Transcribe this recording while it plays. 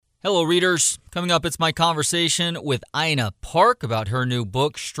Hello, readers. Coming up, it's my conversation with Ina Park about her new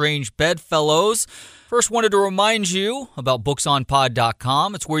book, Strange Bedfellows. First, wanted to remind you about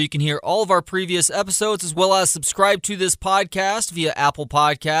booksonpod.com. It's where you can hear all of our previous episodes, as well as subscribe to this podcast via Apple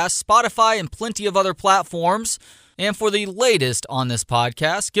Podcasts, Spotify, and plenty of other platforms. And for the latest on this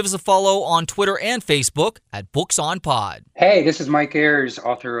podcast, give us a follow on Twitter and Facebook at BooksOnPod. Hey, this is Mike Ayers,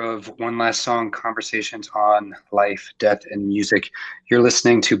 author of One Last Song, Conversations on Life, Death, and Music. You're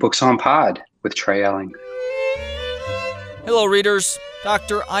listening to Books on Pod with Trey Elling. Hello, readers.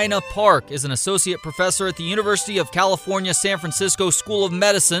 Dr. Ina Park is an associate professor at the University of California, San Francisco School of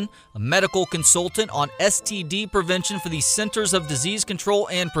Medicine, a medical consultant on STD prevention for the Centers of Disease Control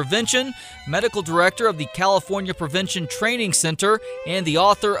and Prevention, medical director of the California Prevention Training Center, and the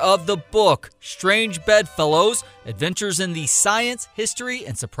author of the book, Strange Bedfellows, Adventures in the Science, History,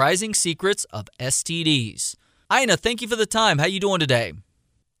 and Surprising Secrets of STDs. Ina, thank you for the time. How you doing today?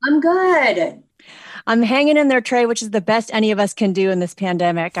 I'm good. I'm hanging in there, Trey, which is the best any of us can do in this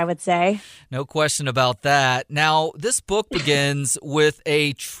pandemic, I would say. No question about that. Now, this book begins with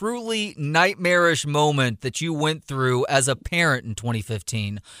a truly nightmarish moment that you went through as a parent in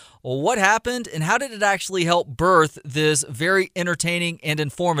 2015. Well, what happened, and how did it actually help birth this very entertaining and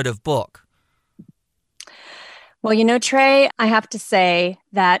informative book? Well, Trey, I have to say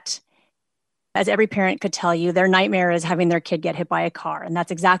that as every parent could tell you, their nightmare is having their kid get hit by a car. And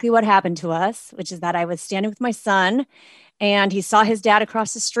that's exactly what happened to us, which is that I was standing with my son and he saw his dad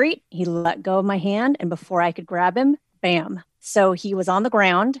across the street. He let go of my hand, and before I could grab him, bam. So he was on the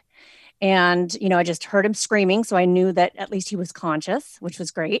ground and, I just heard him screaming. So I knew that at least he was conscious, which was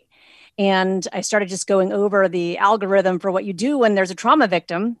great. And I started just going over the algorithm for what you do when there's a trauma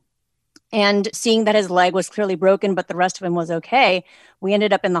victim. And seeing that his leg was clearly broken, but the rest of him was okay, we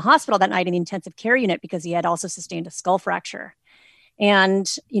ended up in the hospital that night in the intensive care unit because he had also sustained a skull fracture. And,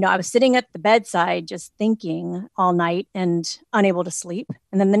 I was sitting at the bedside just thinking all night and unable to sleep.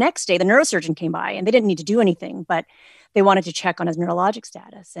 And then the next day, the neurosurgeon came by and they didn't need to do anything, but they wanted to check on his neurologic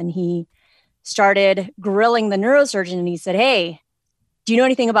status. And he started grilling the neurosurgeon and he said, "Hey, do you know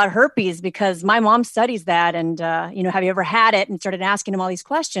anything about herpes? Because my mom studies that. And, have you ever had it?" And started asking him all these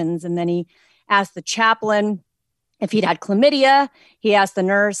questions. And then he asked the chaplain if he'd had chlamydia. He asked the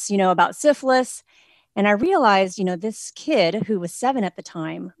nurse, about syphilis. And I realized, this kid who was 7 at the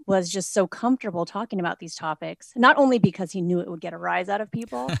time was just so comfortable talking about these topics, not only because he knew it would get a rise out of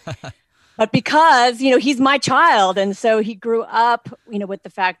people, but because, he's my child. And so he grew up, with the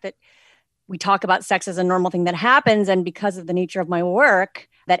fact that we talk about sex as a normal thing that happens. And because of the nature of my work,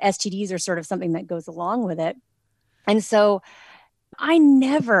 that STDs are sort of something that goes along with it. And so I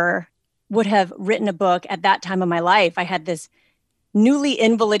never would have written a book at that time of my life. I had this newly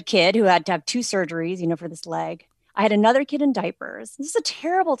invalid kid who had to have 2 surgeries, for this leg. I had another kid in diapers. This is a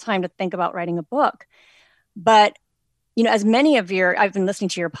terrible time to think about writing a book. But, as I've been listening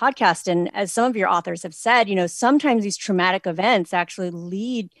to your podcast, and as some of your authors have said, sometimes these traumatic events actually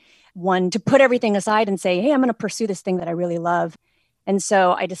lead one to put everything aside and say, "Hey, I'm going to pursue this thing that I really love." And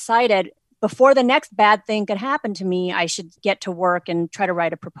so I decided before the next bad thing could happen to me, I should get to work and try to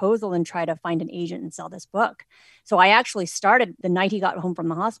write a proposal and try to find an agent and sell this book. So I actually started the night he got home from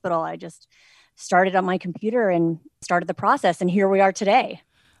the hospital. I just started on my computer and started the process. And here we are today.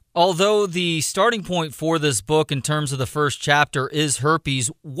 Although the starting point for this book in terms of the first chapter is herpes,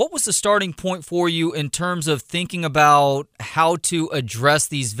 what was the starting point for you in terms of thinking about how to address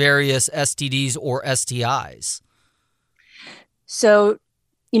these various STDs or STIs? So,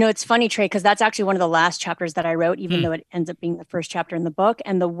 it's funny, Trey, because that's actually one of the last chapters that I wrote, even though it ends up being the first chapter in the book.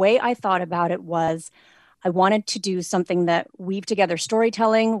 And the way I thought about it was I wanted to do something that weaved together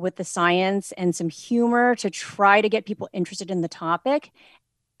storytelling with the science and some humor to try to get people interested in the topic.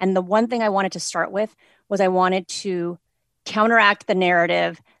 And the one thing I wanted to start with was I wanted to counteract the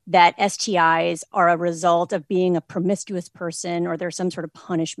narrative that STIs are a result of being a promiscuous person or there's some sort of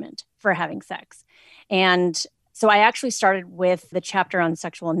punishment for having sex. And so I actually started with the chapter on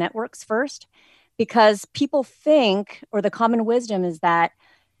sexual networks first, because people think, or the common wisdom is that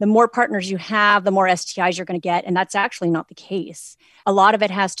the more partners you have, the more STIs you're going to get. And that's actually not the case. A lot of it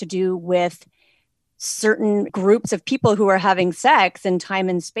has to do with certain groups of people who are having sex in time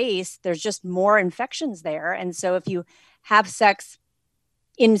and space. There's just more infections there. And so if you have sex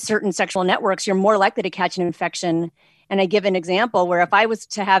in certain sexual networks, you're more likely to catch an infection. And I give an example where if I was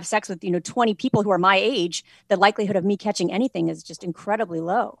to have sex with, 20 people who are my age, the likelihood of me catching anything is just incredibly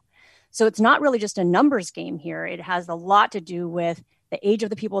low. So it's not really just a numbers game here. It has a lot to do with the age of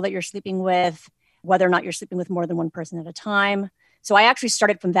the people that you're sleeping with, whether or not you're sleeping with more than one person at a time, So I actually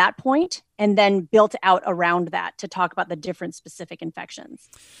started from that point and then built out around that to talk about the different specific infections.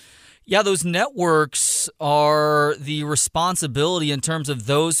 Yeah, those networks are the responsibility in terms of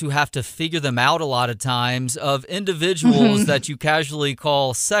those who have to figure them out a lot of times of individuals that you casually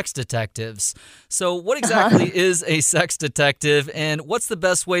call sex detectives. So what exactly is a sex detective, and what's the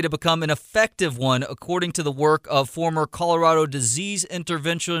best way to become an effective one according to the work of former Colorado disease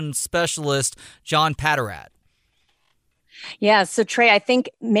intervention specialist John Paderat? Yeah. So, Trey, I think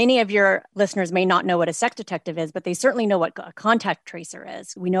many of your listeners may not know what a sex detective is, but they certainly know what a contact tracer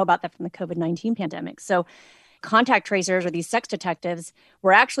is. We know about that from the COVID-19 pandemic. So, contact tracers or these sex detectives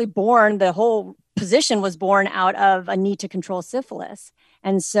were actually born, the whole position was born out of a need to control syphilis.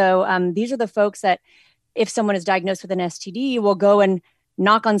 And so, these are the folks that, if someone is diagnosed with an STD, will go and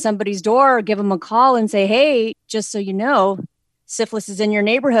knock on somebody's door or give them a call and say, hey, just so you know, syphilis is in your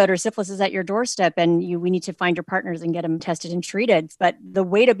neighborhood or syphilis is at your doorstep and we need to find your partners and get them tested and treated. But the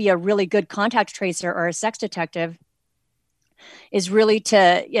way to be a really good contact tracer or a sex detective is really to,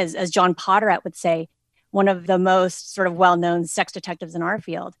 as John Paderat would say, one of the most sort of well-known sex detectives in our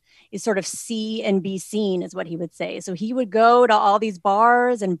field, is sort of see and be seen, is what he would say. So he would go to all these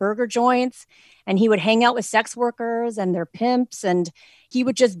bars and burger joints, and he would hang out with sex workers and their pimps, and he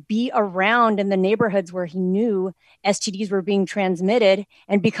would just be around in the neighborhoods where he knew STDs were being transmitted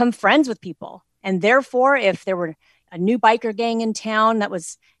and become friends with people. And therefore, if there were a new biker gang in town that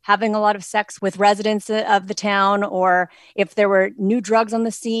was having a lot of sex with residents of the town, or if there were new drugs on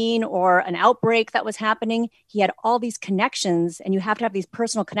the scene or an outbreak that was happening, he had all these connections. And you have to have these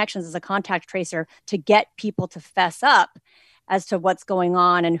personal connections as a contact tracer to get people to fess up as to what's going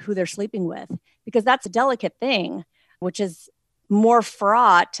on and who they're sleeping with, because that's a delicate thing, which is more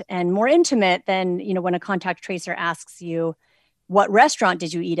fraught and more intimate than, when a contact tracer asks you, what restaurant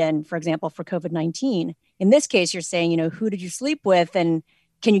did you eat in, for example, for COVID-19? In this case, you're saying, who did you sleep with, and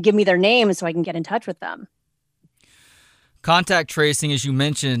can you give me their name so I can get in touch with them? Contact tracing, as you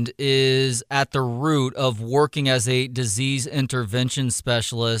mentioned, is at the root of working as a disease intervention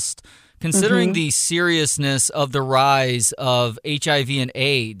specialist. Considering the seriousness of the rise of HIV and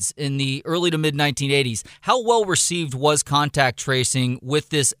AIDS in the early to mid-1980s, how well received was contact tracing with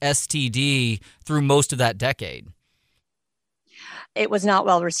this STD through most of that decade? It was not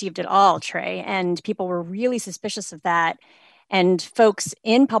well received at all, Trey, and people were really suspicious of that. And folks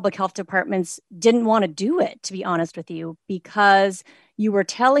in public health departments didn't want to do it, to be honest with you, because you were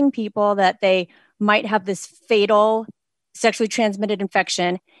telling people that they might have this fatal sexually transmitted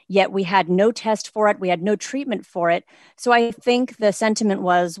infection, yet we had no test for it. We had no treatment for it. So I think the sentiment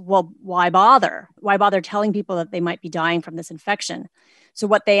was, well, why bother? Why bother telling people that they might be dying from this infection? So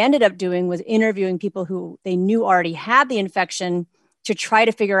what they ended up doing was interviewing people who they knew already had the infection to try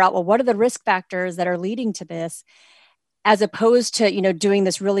to figure out, well, what are the risk factors that are leading to this, as opposed to, doing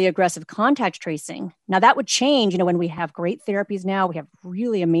this really aggressive contact tracing. Now that would change, when we have great therapies now, we have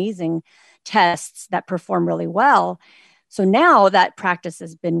really amazing tests that perform really well. So now that practice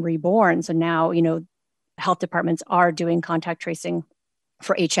has been reborn. So now, health departments are doing contact tracing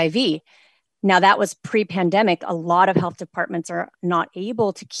for HIV. Now that was pre-pandemic. A lot of health departments are not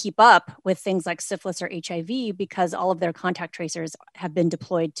able to keep up with things like syphilis or HIV because all of their contact tracers have been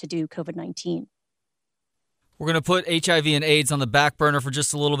deployed to do COVID-19. We're going to put HIV and AIDS on the back burner for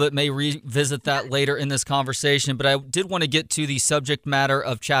just a little bit, may revisit that later in this conversation, but I did want to get to the subject matter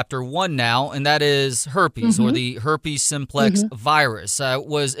of Chapter 1 now, and that is herpes, or the herpes simplex virus. I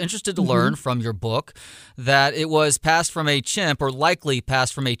was interested to learn from your book that it was passed from a chimp, or likely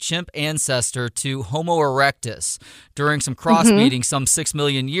passed from a chimp ancestor to Homo erectus during some crossbreeding some 6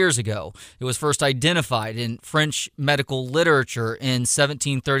 million years ago. It was first identified in French medical literature in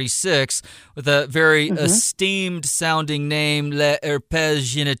 1736 with a very esteemed sounding name, Le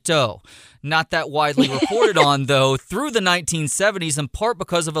Herpes génitaux. Not that widely reported on, though, through the 1970s, in part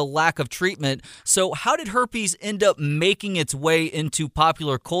because of a lack of treatment. So how did herpes end up making its way into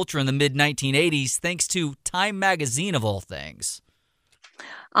popular culture in the mid-1980s, thanks to Time magazine, of all things?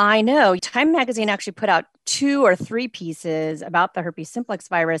 I know. Time magazine actually put out 2 or 3 pieces about the herpes simplex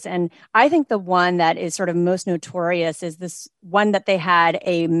virus. And I think the one that is sort of most notorious is this one that they had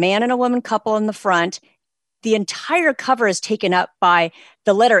a man and a woman couple in the front. The entire cover is taken up by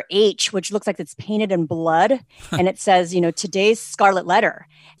the letter H, which looks like it's painted in blood. And it says, today's scarlet letter.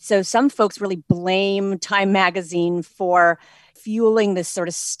 So some folks really blame Time magazine for fueling this sort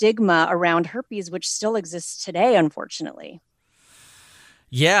of stigma around herpes, which still exists today, unfortunately.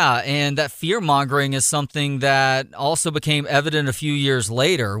 Yeah, and that fear-mongering is something that also became evident a few years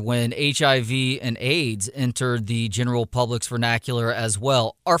later when HIV and AIDS entered the general public's vernacular as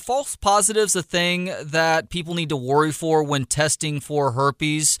well. Are false positives a thing that people need to worry for when testing for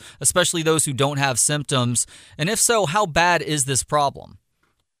herpes, especially those who don't have symptoms? And if so, how bad is this problem?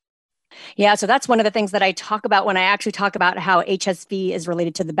 Yeah, so that's one of the things that I talk about when I actually talk about how HSV is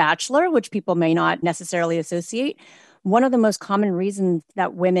related to The Bachelor, which people may not necessarily associate. One of the most common reasons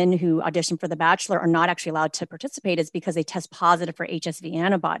that women who audition for The Bachelor are not actually allowed to participate is because they test positive for HSV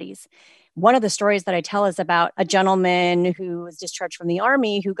antibodies. One of the stories that I tell is about a gentleman who was discharged from the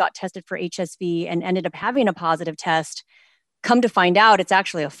Army who got tested for HSV and ended up having a positive test. Come to find out, it's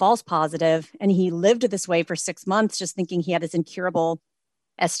actually a false positive. And he lived this way for 6 months, just thinking he had this incurable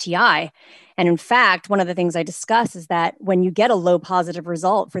STI. And in fact, one of the things I discuss is that when you get a low positive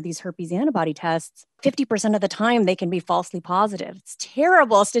result for these herpes antibody tests, 50% of the time they can be falsely positive. It's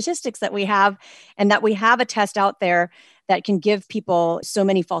terrible statistics that we have, and that we have a test out there that can give people so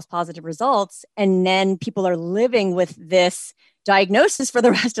many false positive results. And then people are living with this diagnosis for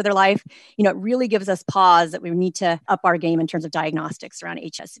the rest of their life. You know, it really gives us pause that we need to up our game in terms of diagnostics around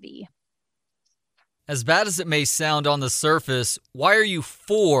HSV. As bad as it may sound on the surface, why are you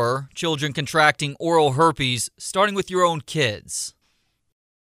for children contracting oral herpes, starting with your own kids?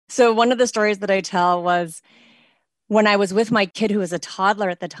 So one of the stories that I tell was when I was with my kid who was a toddler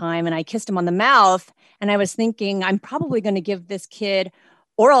at the time, and I kissed him on the mouth, and I was thinking, I'm probably going to give this kid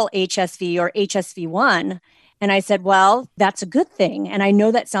oral HSV or HSV1. And I said, well, that's a good thing. And I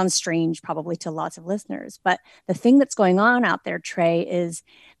know that sounds strange probably to lots of listeners, but the thing that's going on out there, Trey, is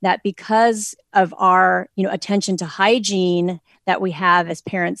that because of our, attention to hygiene that we have as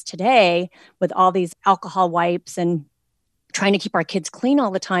parents today, with all these alcohol wipes and trying to keep our kids clean all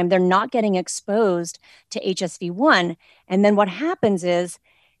the time, they're not getting exposed to HSV1. And then what happens is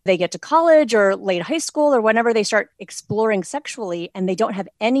they get to college or late high school or whenever they start exploring sexually, and they don't have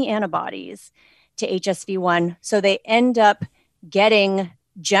any antibodies to HSV1. So they end up getting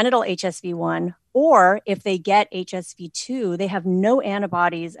genital HSV1, or if they get HSV2, they have no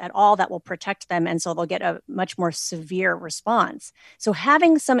antibodies at all that will protect them. And so they'll get a much more severe response. So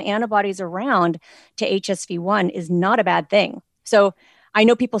having some antibodies around to HSV1 is not a bad thing. So I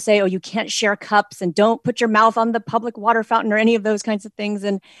know people say, oh, you can't share cups and don't put your mouth on the public water fountain or any of those kinds of things.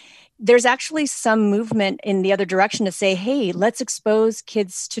 And there's actually some movement in the other direction to say, hey, let's expose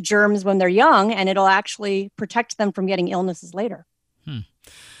kids to germs when they're young, and it'll actually protect them from getting illnesses later.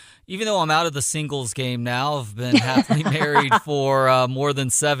 Even though I'm out of the singles game now, I've been happily married for more than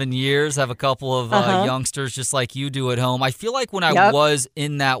 7 years. I have a couple of youngsters just like you do at home. I feel like when I was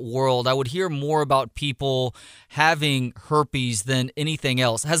in that world, I would hear more about people having herpes than anything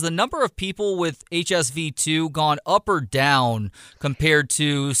else. Has the number of people with HSV2 gone up or down compared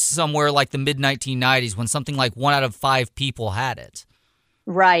to somewhere like the mid-1990s when something like 1 out of 5 people had it?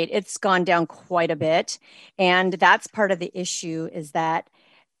 Right. It's gone down quite a bit. And that's part of the issue, is that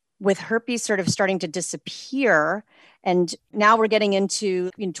with herpes sort of starting to disappear, and now we're getting into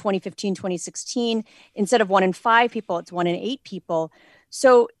 2015, 2016, instead of 1 in 5 people, it's 1 in 8 people.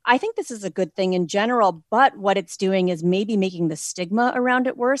 So I think this is a good thing in general, but what it's doing is maybe making the stigma around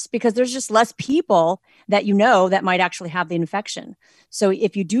it worse, because there's just less people that that might actually have the infection. So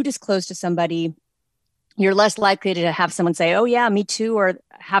if you do disclose to somebody, you're less likely to have someone say, oh yeah, me too, or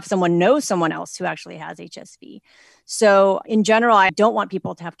have someone know someone else who actually has HSV. So in general, I don't want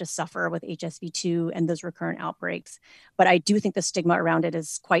people to have to suffer with HSV2 and those recurrent outbreaks, but I do think the stigma around it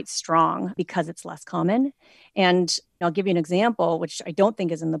is quite strong because it's less common. And I'll give you an example, which I don't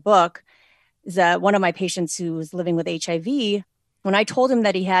think is in the book, is that one of my patients who was living with HIV, when I told him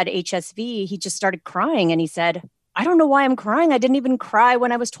that he had HSV, he just started crying and he said, I don't know why I'm crying. I didn't even cry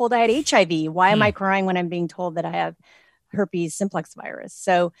when I was told I had HIV. Why am I crying when I'm being told that I have herpes simplex virus?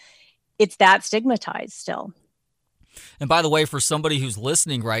 So it's that stigmatized still. And by the way, for somebody who's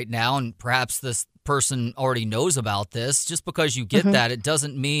listening right now, and perhaps this person already knows about this, just because you get that, it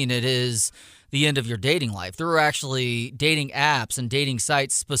doesn't mean it is the end of your dating life. There are actually dating apps and dating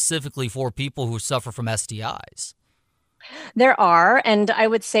sites specifically for people who suffer from STIs. There are, and I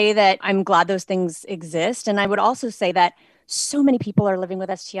would say that I'm glad those things exist. And I would also say that so many people are living with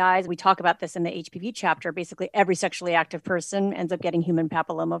STIs. We talk about this in the HPV chapter. Basically, every sexually active person ends up getting human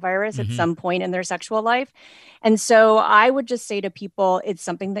papillomavirus at some point in their sexual life. And so I would just say to people, it's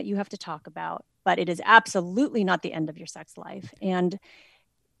something that you have to talk about, but it is absolutely not the end of your sex life. And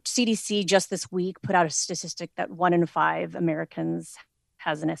CDC just this week put out a statistic that 1 in 5 Americans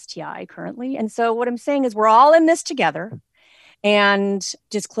has an STI currently. And so what I'm saying is we're all in this together. And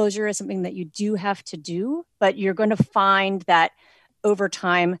disclosure is something that you do have to do, but you're going to find that over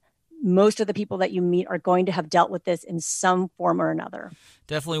time, most of the people that you meet are going to have dealt with this in some form or another.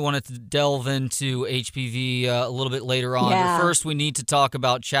 Definitely wanted to delve into HPV a little bit later on. Yeah. But first, we need to talk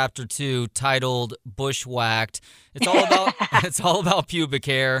about Chapter 2, titled Bushwhacked. It's all about pubic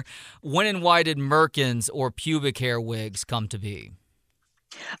hair. When and why did merkins or pubic hair wigs come to be?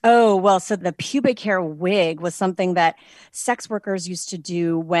 Oh, well, so the pubic hair wig was something that sex workers used to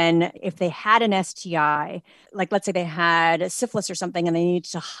do when, if they had an STI, like let's say they had syphilis or something and they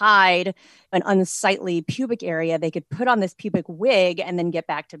needed to hide an unsightly pubic area, they could put on this pubic wig and then get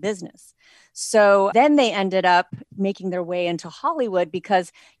back to business. So then they ended up making their way into Hollywood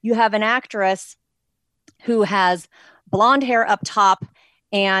because you have an actress who has blonde hair up top,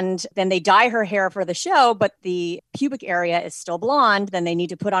 and then they dye her hair for the show, but the pubic area is still blonde. Then they need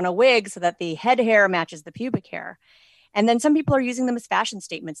to put on a wig so that the head hair matches the pubic hair. And then some people are using them as fashion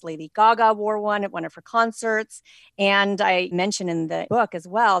statements. Lady Gaga wore one at one of her concerts. And I mention in the book as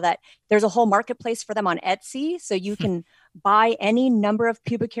well that there's a whole marketplace for them on Etsy. So you can buy any number of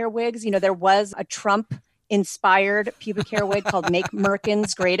pubic hair wigs. You know, there was a Trump inspired pubic hair wig called Make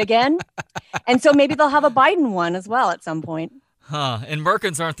Merkins Great Again. And so maybe they'll have a Biden one as well at some point. And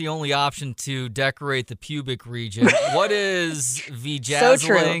merkins aren't the only option to decorate the pubic region. What is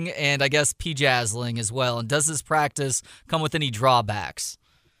V-jazzling So and I guess P-jazzling as well? And does this practice come with any drawbacks?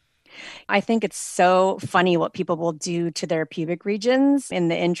 I think it's so funny what people will do to their pubic regions in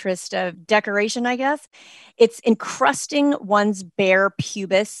the interest of decoration, I guess. It's encrusting one's bare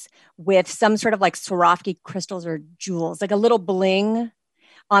pubis with some sort of like Swarovski crystals or jewels, like a little bling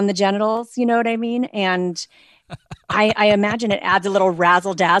on the genitals, you know what I mean? And I imagine it adds a little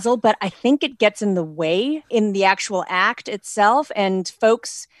razzle dazzle, but I think it gets in the way in the actual act itself. And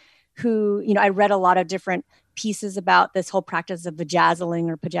folks who, I read a lot of different pieces about this whole practice of vajazzling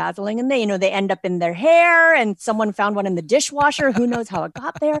or pajazzling, and they end up in their hair and someone found one in the dishwasher. Who knows how it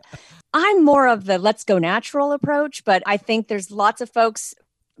got there? I'm more of the let's go natural approach, but I think there's lots of folks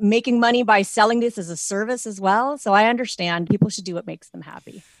making money by selling this as a service as well. So I understand people should do what makes them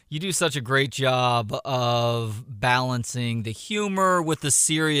happy. You do such a great job of balancing the humor with the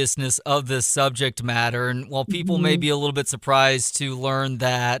seriousness of this subject matter. And while people may be a little bit surprised to learn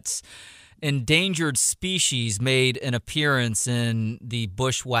that endangered species made an appearance in the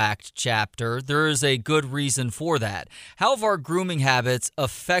Bushwhacked chapter, there is a good reason for that. How have our grooming habits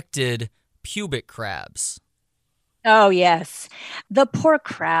affected pubic crabs? Oh, yes. The poor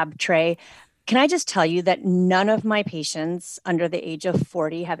crab, Trey. Can I just tell you that none of my patients under the age of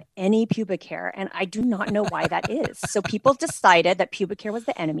 40 have any pubic hair, and I do not know why that is. So people decided that pubic hair was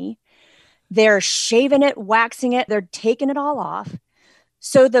the enemy. They're shaving it, waxing it, they're taking it all off.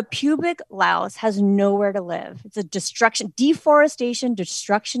 So the pubic louse has nowhere to live. It's a deforestation,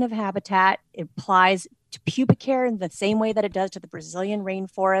 destruction of habitat. It applies to pubic hair in the same way that it does to the Brazilian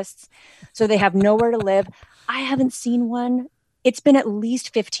rainforests. So they have nowhere to live. I haven't seen one. It's been at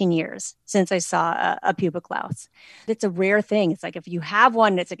least 15 years since I saw a pubic louse. It's a rare thing. It's like if you have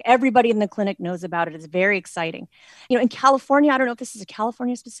one, it's like everybody in the clinic knows about it. It's very exciting. In California, I don't know if this is a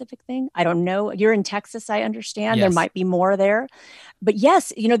California specific thing. I don't know. You're in Texas, I understand. Yes. There might be more there. But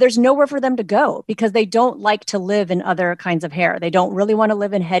yes, there's nowhere for them to go because they don't like to live in other kinds of hair. They don't really want to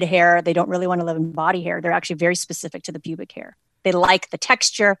live in head hair. They don't really want to live in body hair. They're actually very specific to the pubic hair. They like the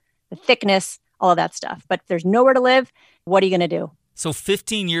texture, the thickness, all of that stuff. But if there's nowhere to live, what are you going to do? So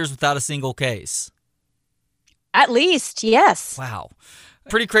 15 years without a single case. At least, yes. Wow.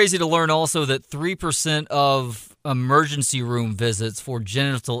 Pretty crazy to learn also that 3% of emergency room visits for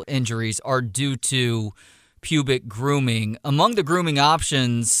genital injuries are due to pubic grooming. Among the grooming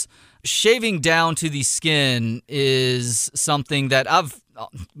options, shaving down to the skin is something that I've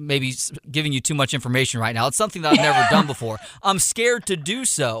maybe giving you too much information right now. It's something that I've never done before. I'm scared to do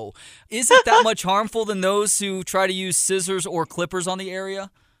so. Is it that much harmful than those who try to use scissors or clippers on the area?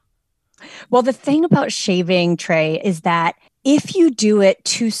 Well, the thing about shaving, Trey, is that if you do it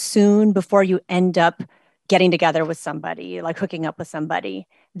too soon before you end up getting together with somebody, like hooking up with somebody,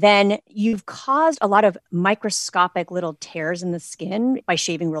 then you've caused a lot of microscopic little tears in the skin by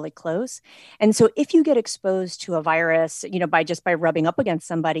shaving really close. And so if you get exposed to a virus, by rubbing up against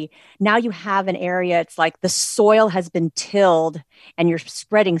somebody, now you have an area, it's like the soil has been tilled and you're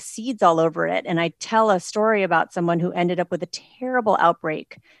spreading seeds all over it. And I tell a story about someone who ended up with a terrible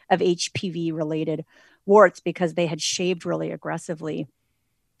outbreak of HPV related warts because they had shaved really aggressively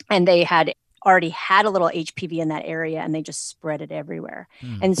and they had already had a little HPV in that area and they just spread it everywhere.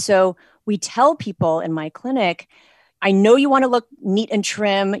 And so we tell people in my clinic, I know you want to look neat and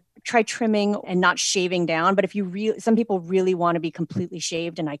trim, try trimming and not shaving down. But some people really want to be completely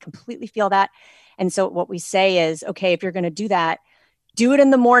shaved and I completely feel that. And so what we say is, okay, if you're going to do that, Do it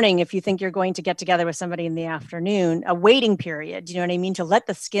in the morning if you think you're going to get together with somebody in the afternoon, a waiting period, you know what I mean? To let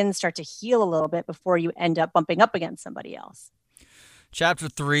the skin start to heal a little bit before you end up bumping up against somebody else. Chapter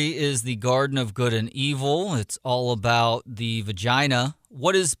 3 is the Garden of Good and Evil. It's all about the vagina.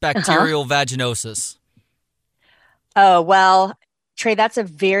 What is bacterial vaginosis? Oh, well, Trey, that's a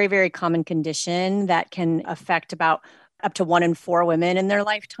very, very common condition that can affect about up to 1 in 4 women in their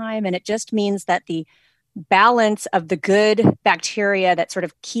lifetime. And it just means that the balance of the good bacteria that sort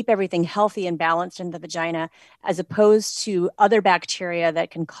of keep everything healthy and balanced in the vagina, as opposed to other bacteria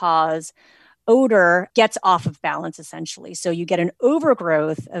that can cause odor, gets off of balance essentially. So you get an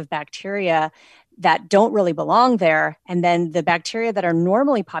overgrowth of bacteria that don't really belong there. And then the bacteria that are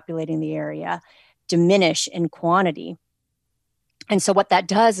normally populating the area diminish in quantity. And so what that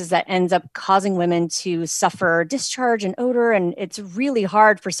does is that ends up causing women to suffer discharge and odor. And it's really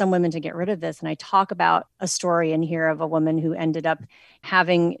hard for some women to get rid of this. And I talk about a story in here of a woman who ended up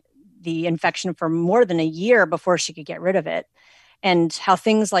having the infection for more than a year before she could get rid of it. And how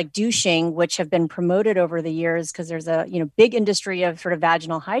things like douching, which have been promoted over the years because there's a big industry of sort of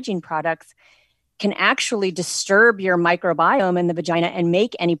vaginal hygiene products, can actually disturb your microbiome in the vagina and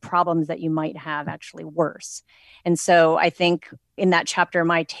make any problems that you might have actually worse. And so I think in that chapter,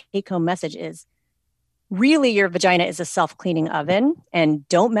 my take-home message is really your vagina is a self-cleaning oven, and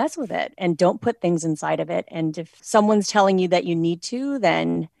don't mess with it and don't put things inside of it. And if someone's telling you that you need to,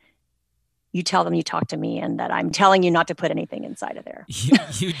 then you tell them you talk to me and that I'm telling you not to put anything inside of there.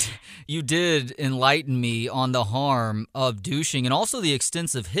 You did enlighten me on the harm of douching and also the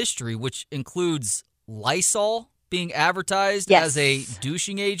extensive history, which includes Lysol being advertised as a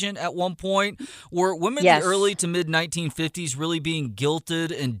douching agent at one point. Were women in the early to mid 1950s really being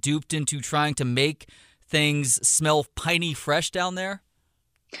guilted and duped into trying to make things smell piney fresh down there?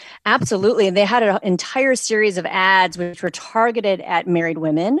 Absolutely. And they had an entire series of ads which were targeted at married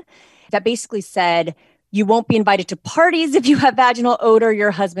women that basically said, you won't be invited to parties if you have vaginal odor.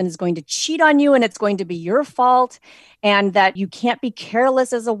 Your husband is going to cheat on you and it's going to be your fault. And that you can't be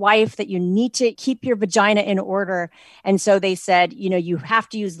careless as a wife, that you need to keep your vagina in order. And so they said, you have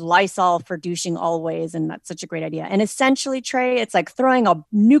to use Lysol for douching always. And that's such a great idea. And essentially, Trey, it's like throwing a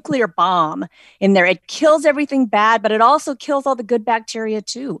nuclear bomb in there. It kills everything bad, but it also kills all the good bacteria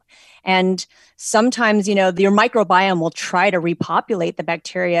too. And sometimes, your microbiome will try to repopulate the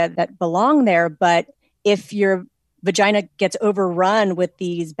bacteria that belong there. But if your vagina gets overrun with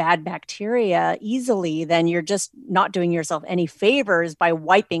these bad bacteria easily, then you're just not doing yourself any favors by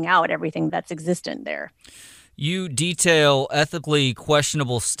wiping out everything that's existent there. You detail ethically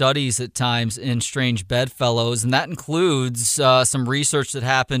questionable studies at times in Strange Bedfellows, and that includes some research that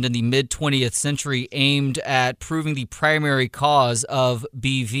happened in the mid-20th century aimed at proving the primary cause of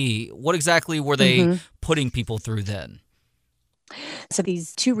BV. What exactly were they putting people through then? So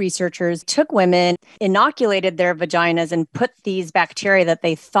these 2 researchers took women, inoculated their vaginas, and put these bacteria that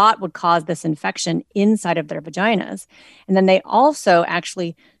they thought would cause this infection inside of their vaginas. And then they also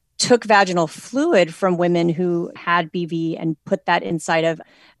actually took vaginal fluid from women who had BV and put that inside of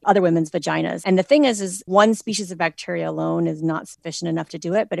other women's vaginas. And the thing is one species of bacteria alone is not sufficient enough to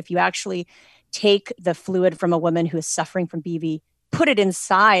do it. But if you actually take the fluid from a woman who is suffering from BV, put it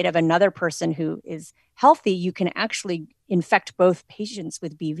inside of another person who is healthy, you can actually infect both patients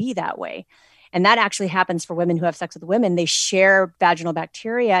with BV that way. And that actually happens for women who have sex with women. They share vaginal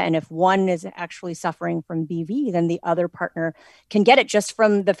bacteria. And if one is actually suffering from BV, then the other partner can get it just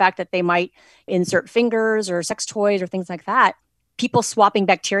from the fact that they might insert fingers or sex toys or things like that. People swapping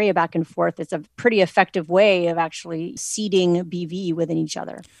bacteria back and forth is a pretty effective way of actually seeding BV within each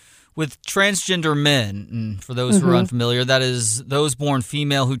other. With transgender men, and for those who are unfamiliar, that is those born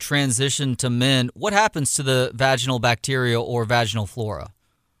female who transition to men, what happens to the vaginal bacteria or vaginal flora?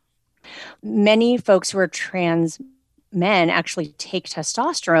 Many folks who are trans men actually take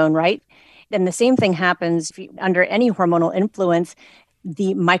testosterone, right? And the same thing happens under any hormonal influence.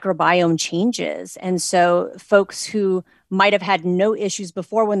 The microbiome changes. And so folks who might have had no issues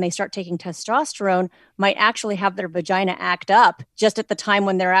before, when they start taking testosterone, might actually have their vagina act up just at the time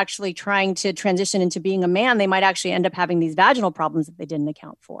when they're actually trying to transition into being a man. They might actually end up having these vaginal problems that they didn't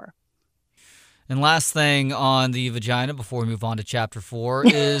account for. And last thing on the vagina before we move on to chapter 4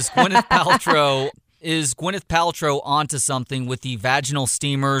 is Gwyneth Paltrow. Is Gwyneth Paltrow onto something with the vaginal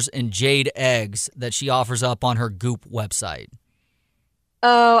steamers and jade eggs that she offers up on her Goop website?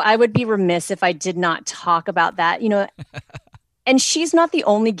 Oh, I would be remiss if I did not talk about that. And she's not the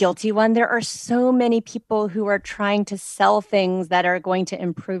only guilty one. There are so many people who are trying to sell things that are going to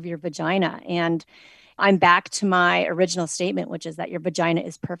improve your vagina. And I'm back to my original statement, which is that your vagina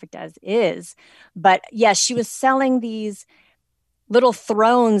is perfect as is. But yes, she was selling these little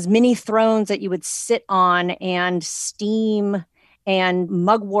thrones, mini thrones that you would sit on, and steam and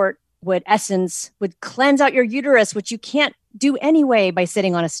mugwort essence would cleanse out your uterus, which you can't do anyway by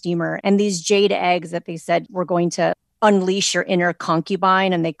sitting on a steamer. And these jade eggs that they said were going to unleash your inner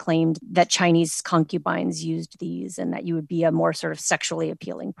concubine. And they claimed that Chinese concubines used these and that you would be a more sort of sexually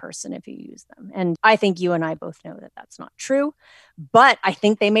appealing person if you use them. And I think you and I both know that that's not true, but I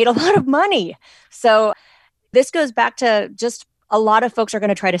think they made a lot of money. So this goes back to just a lot of folks are going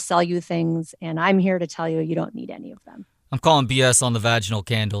to try to sell you things. And I'm here to tell you, you don't need any of them. I'm calling BS on the vaginal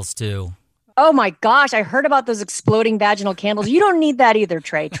candles too. Oh my gosh, I heard about those exploding vaginal candles. You don't need that either,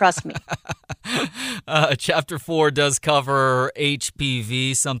 Trey. Trust me. Chapter 4 does cover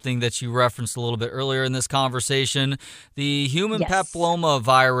HPV, something that you referenced a little bit earlier in this conversation. The human papilloma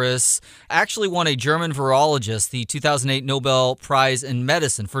virus actually won a German virologist the 2008 Nobel Prize in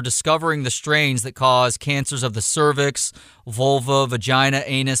Medicine for discovering the strains that cause cancers of the cervix, vulva, vagina,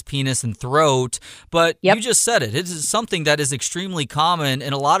 anus, penis, and throat. But you just said it. It is something that is extremely common,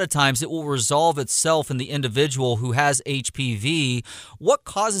 and a lot of times it will resolve itself in the individual who has HPV. What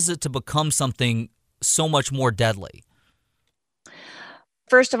causes it to become something so much more deadly?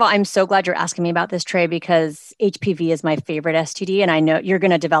 First of all, I'm so glad you're asking me about this, Trey, because HPV is my favorite STD, and I know you're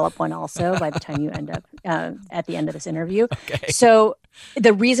going to develop one also by the time you end up at the end of this interview. Okay. So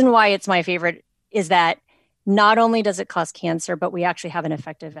the reason why it's my favorite is that not only does it cause cancer, but we actually have an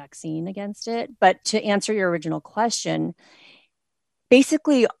effective vaccine against it. But to answer your original question,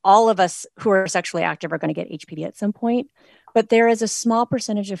 basically all of us who are sexually active are going to get HPV at some point, but there is a small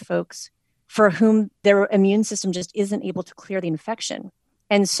percentage of folks for whom their immune system just isn't able to clear the infection.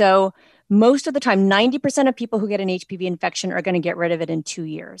 And so most of the time, 90% of people who get an HPV infection are going to get rid of it in 2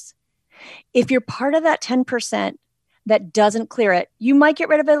 years. If you're part of that 10% that doesn't clear it, you might get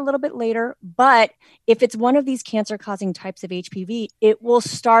rid of it a little bit later. But if it's one of these cancer-causing types of HPV, it will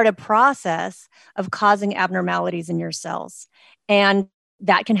start a process of causing abnormalities in your cells. And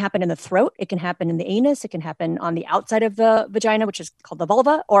that can happen in the throat. It can happen in the anus. It can happen on the outside of the vagina, which is called the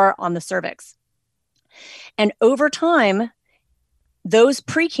vulva, or on the cervix. And over time, those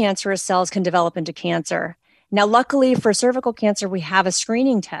precancerous cells can develop into cancer. Now, luckily for cervical cancer, we have a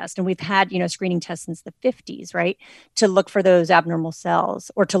screening test, and we've had, screening tests since the 50s, right? To look for those abnormal cells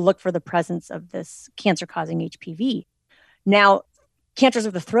or to look for the presence of this cancer-causing HPV. Now, cancers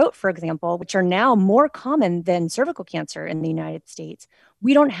of the throat, for example, which are now more common than cervical cancer in the United States,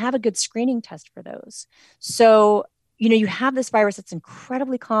 we don't have a good screening test for those. So, you have this virus that's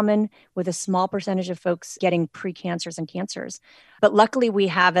incredibly common with a small percentage of folks getting precancers and cancers. But luckily, we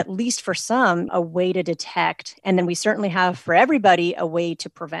have, at least for some, a way to detect. And then we certainly have, for everybody, a way to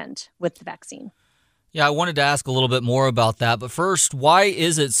prevent with the vaccine. Yeah, I wanted to ask a little bit more about that. But first, why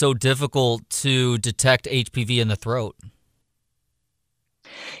is it so difficult to detect HPV in the throat?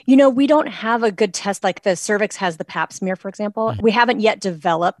 We don't have a good test like the cervix has the pap smear, for example. We haven't yet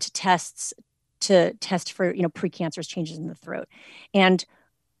developed tests to test for, precancerous changes in the throat. And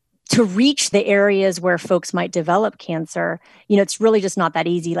to reach the areas where folks might develop cancer, it's really just not that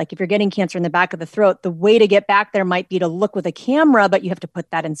easy. Like if you're getting cancer in the back of the throat, the way to get back there might be to look with a camera, but you have to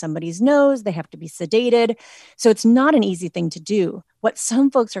put that in somebody's nose. They have to be sedated. So it's not an easy thing to do. What some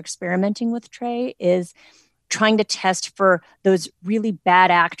folks are experimenting with, Trey, is trying to test for those really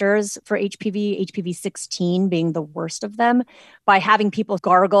bad actors for HPV 16 being the worst of them, by having people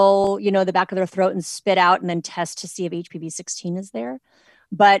gargle, the back of their throat and spit out and then test to see if HPV 16 is there.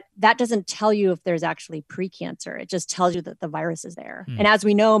 But that doesn't tell you if there's actually precancer. It just tells you that the virus is there. And as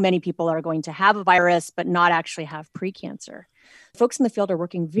we know, many people are going to have a virus, but not actually have precancer. Folks in the field are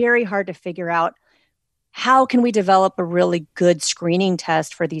working very hard to figure out how can we develop a really good screening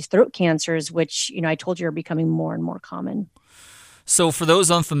test for these throat cancers, which, I told you are becoming more and more common. So for those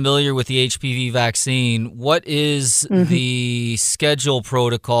unfamiliar with the HPV vaccine, what is the schedule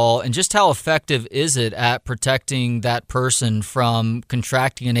protocol, and just how effective is it at protecting that person from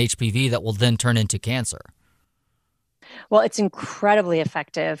contracting an HPV that will then turn into cancer? Well, it's incredibly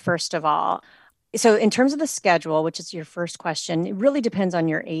effective, first of all. So in terms of the schedule, which is your first question, it really depends on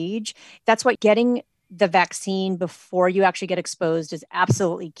your age. That's why getting the vaccine before you actually get exposed is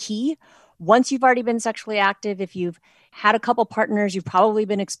absolutely key. Once you've already been sexually active, if you've had a couple partners, you've probably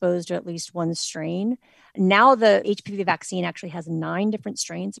been exposed to at least one strain. Now the HPV vaccine actually has 9 different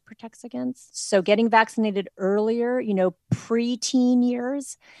strains it protects against. So getting vaccinated earlier, pre-teen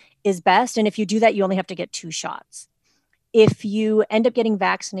years is best. And if you do that, you only have to get 2 shots. If you end up getting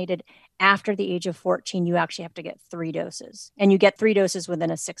vaccinated after the age of 14, you actually have to get 3 doses. And you get 3 doses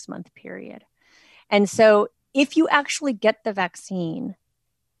within a 6-month period. And so if you actually get the vaccine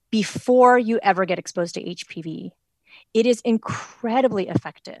before you ever get exposed to HPV, It is incredibly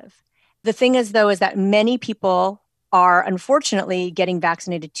effective. The thing is, though, is that many people are unfortunately getting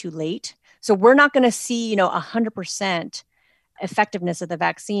vaccinated too late. So we're not going to see, 100% effectiveness of the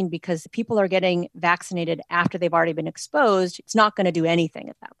vaccine because people are getting vaccinated after they've already been exposed. It's not going to do anything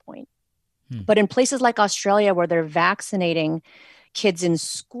at that point. But in places like Australia, where they're vaccinating kids in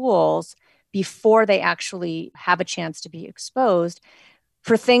schools before they actually have a chance to be exposed,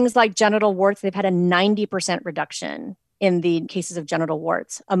 for things like genital warts, they've had a 90% reduction in the cases of genital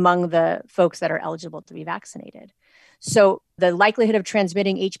warts among the folks that are eligible to be vaccinated. So the likelihood of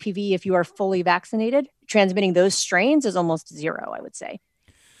transmitting HPV, if you are fully vaccinated, transmitting those strains is almost zero, I would say.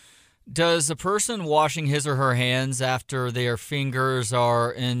 Does a person washing his or her hands after their fingers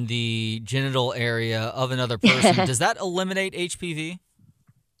are in the genital area of another person, does that eliminate HPV?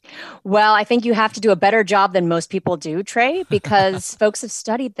 Well, I think you have to do a better job than most people do, Trey, because folks have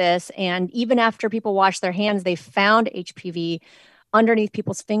studied this. And even after people wash their hands, they found HPV underneath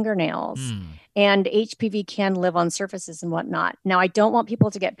people's fingernails. And HPV can live on surfaces and whatnot. Now, I don't want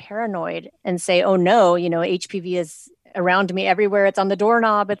people to get paranoid and say, oh, no, HPV is around me everywhere. It's on the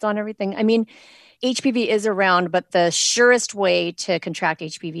doorknob. It's on everything. I mean, HPV is around, but the surest way to contract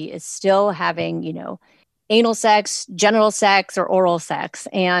HPV is still having, anal sex, genital sex, or oral sex.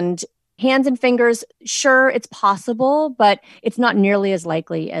 And hands and fingers, sure, it's possible, but it's not nearly as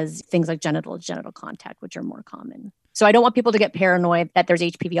likely as things like genital contact, which are more common. So I don't want people to get paranoid that there's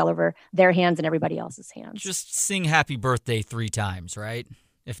HPV all over their hands and everybody else's hands. Just sing happy birthday 3 times, right?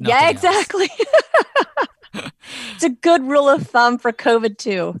 If nothing Yeah, exactly. It's a good rule of thumb for COVID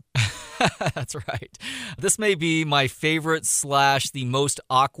too. That's right. This may be my favorite / the most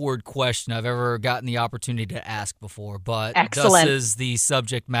awkward question I've ever gotten the opportunity to ask before, but Excellent. Thus is the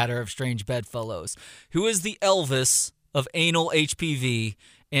subject matter of Strange Bedfellows. Who is the Elvis of anal HPV,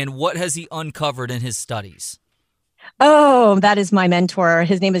 and what has he uncovered in his studies? Oh, that is my mentor.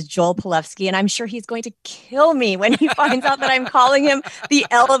 His name is Joel Pilevsky, and I'm sure he's going to kill me when he finds out that I'm calling him the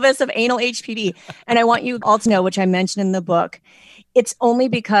Elvis of anal HPV. And I want you all to know, which I mentioned in the book, it's only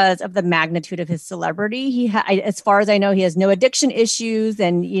because of the magnitude of his celebrity. As far as I know, he has no addiction issues,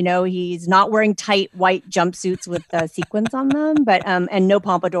 and he's not wearing tight white jumpsuits with sequins on them, but and no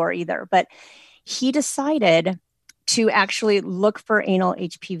pompadour either. But he decided to actually look for anal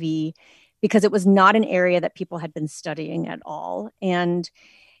HPV because it was not an area that people had been studying at all. And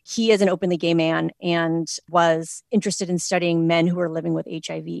he is an openly gay man and was interested in studying men who were living with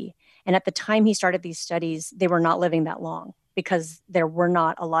HIV. And at the time he started these studies, they were not living that long because there were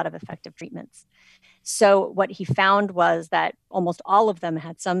not a lot of effective treatments. So what he found was that almost all of them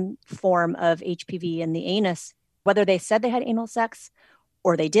had some form of HPV in the anus, whether they said they had anal sex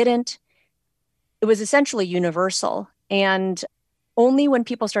or they didn't. It was essentially universal. And only when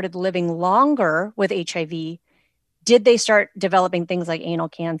people started living longer with HIV did they start developing things like anal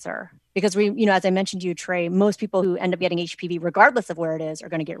cancer. Because as I mentioned to you, Trey, most people who end up getting HPV, regardless of where it is, are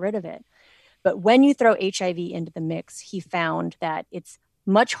going to get rid of it. But when you throw HIV into the mix, he found that it's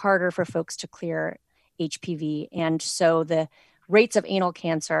much harder for folks to clear HPV. And so the rates of anal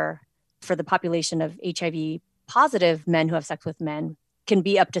cancer for the population of HIV positive men who have sex with men can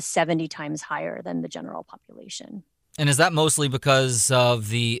be up to 70 times higher than the general population. And is that mostly because of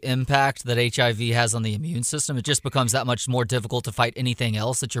the impact that HIV has on the immune system? It just becomes that much more difficult to fight anything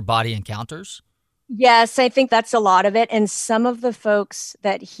else that your body encounters? Yes, I think that's a lot of it. And some of the folks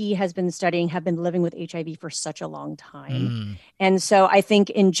that he has been studying have been living with HIV for such a long time. And so I think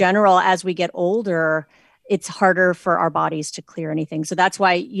in general, as we get older, it's harder for our bodies to clear anything. So that's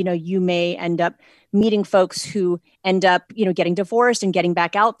why, you may end up meeting folks who end up, getting divorced and getting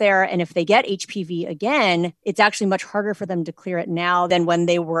back out there. And if they get HPV again, it's actually much harder for them to clear it now than when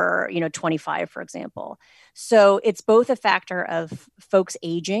they were, 25, for example. So it's both a factor of folks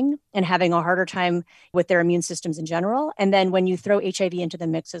aging and having a harder time with their immune systems in general. And then when you throw HIV into the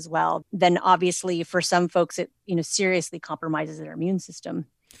mix as well, then obviously for some folks, it, seriously compromises their immune system.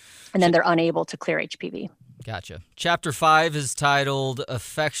 And then they're unable to clear HPV. Gotcha. Chapter 5 is titled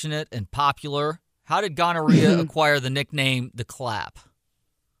Affectionate and Popular. How did gonorrhea acquire the nickname the clap?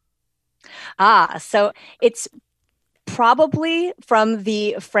 So it's probably from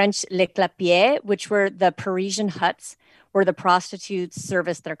the French les clapiers, which were the Parisian huts where the prostitutes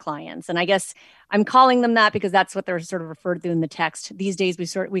serviced their clients. And I guess I'm calling them that because that's what they're sort of referred to in the text. These days,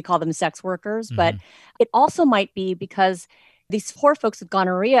 we call them sex workers. But it also might be because these poor folks with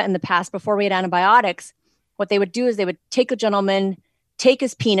gonorrhea in the past, before we had antibiotics, what they would do is they would take a gentleman, take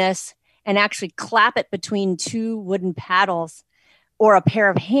his penis, and actually clap it between 2 wooden paddles or a pair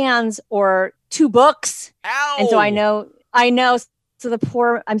of hands or 2 books. Ow! And so I know. So the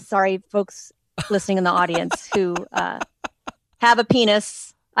poor, I'm sorry, folks listening in the audience who have a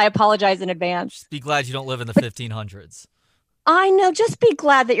penis. I apologize in advance. Just be glad you don't live in the 1500s. I know. Just be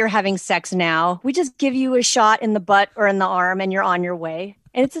glad that you're having sex now. We just give you a shot in the butt or in the arm and you're on your way.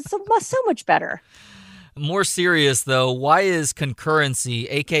 And it's so much better. More serious, though, why is concurrency,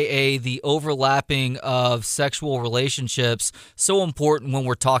 aka the overlapping of sexual relationships, so important when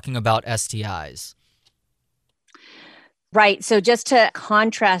we're talking about STIs? Right. So just to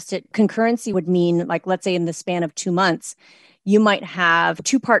contrast it, concurrency would mean, like, let's say in the span of 2 months, you might have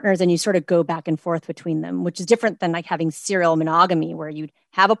two partners and you sort of go back and forth between them, which is different than like having serial monogamy, where you'd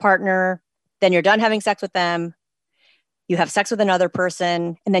have a partner, then you're done having sex with them, you have sex with another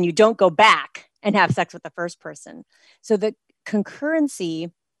person, and then you don't go back and have sex with the first person. So the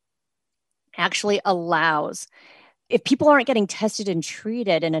concurrency actually allows, if people aren't getting tested and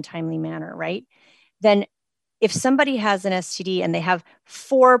treated in a timely manner, right? Then if somebody has an STD and they have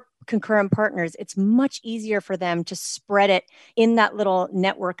 4 concurrent partners, it's much easier for them to spread it in that little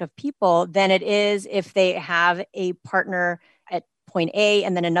network of people than it is if they have a partner at point A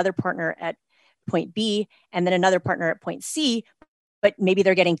and then another partner at point B and then another partner at point C, but maybe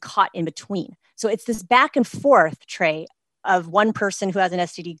they're getting caught in between. So it's this back and forth, Trey, of one person who has an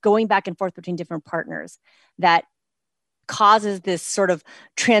STD going back and forth between different partners that causes this sort of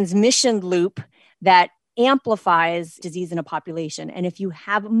transmission loop that amplifies disease in a population. And if you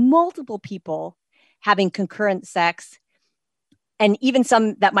have multiple people having concurrent sex, and even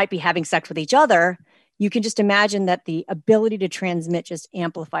some that might be having sex with each other, you can just imagine that the ability to transmit just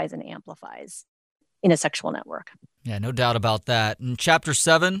amplifies and amplifies in a sexual network. Yeah, no doubt about that. And chapter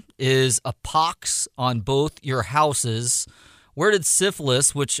 7 is a pox on both your houses. Where did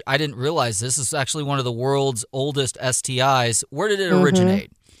syphilis, which I didn't realize this is actually one of the world's oldest STIs, where did it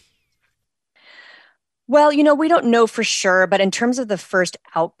originate? Well, we don't know for sure, but in terms of the first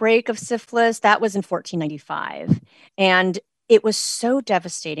outbreak of syphilis, that was in 1495. And it was so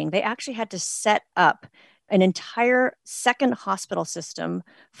devastating. They actually had to set up an entire second hospital system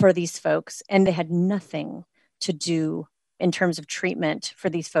for these folks, and they had nothing to do in terms of treatment for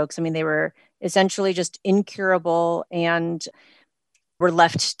these folks. I mean, they were essentially just incurable and were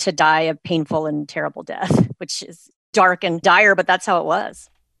left to die a painful and terrible death, which is dark and dire, but that's how it was.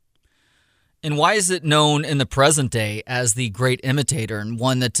 And why is it known in the present day as the great imitator and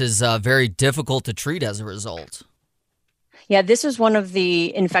one that is very difficult to treat as a result? Yeah, this was one of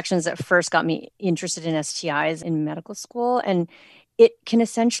the infections that first got me interested in STIs in medical school. And it can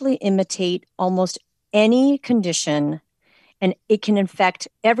essentially imitate almost any condition, and it can infect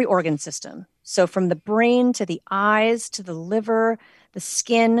every organ system. So from the brain to the eyes to the liver, the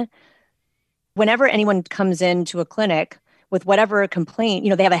skin. Whenever anyone comes into a clinic with whatever complaint,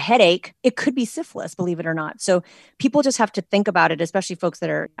 they have a headache, it could be syphilis, believe it or not. So people just have to think about it, especially folks that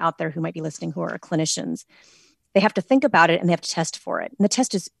are out there who might be listening who are clinicians. They have to think about it and they have to test for it. And the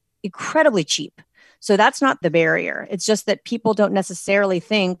test is incredibly cheap. So that's not the barrier. It's just that people don't necessarily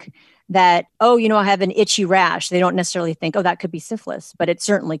think that, I have an itchy rash. They don't necessarily think, that could be syphilis, but it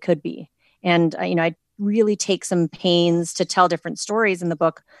certainly could be. And, I really take some pains to tell different stories in the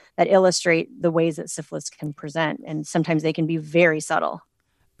book that illustrate the ways that syphilis can present. And sometimes they can be very subtle.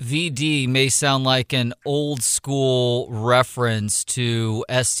 VD may sound like an old school reference to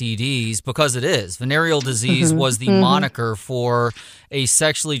STDs because it is. Venereal disease was the moniker for a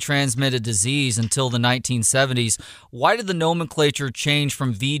sexually transmitted disease until the 1970s. Why did the nomenclature change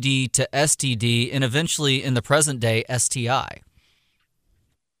from VD to STD and eventually in the present day STI?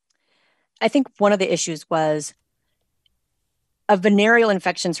 I think one of the issues was a venereal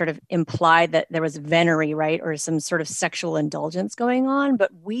infection sort of implied that there was venery, right? Or some sort of sexual indulgence going on. But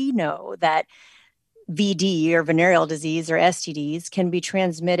we know that VD or venereal disease or STDs can be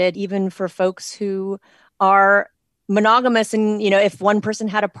transmitted even for folks who are monogamous. And, if one person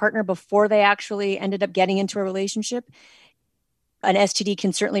had a partner before they actually ended up getting into a relationship, an STD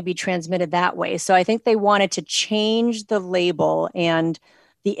can certainly be transmitted that way. So I think they wanted to change the label and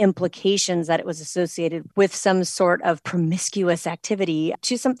the implications that it was associated with some sort of promiscuous activity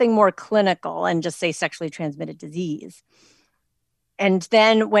to something more clinical and just say sexually transmitted disease. And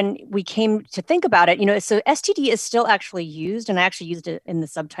then when we came to think about it, so STD is still actually used, and I actually used it in the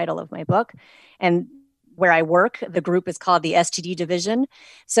subtitle of my book. And where I work, the group is called the STD division.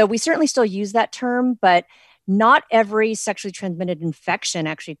 So we certainly still use that term, but not every sexually transmitted infection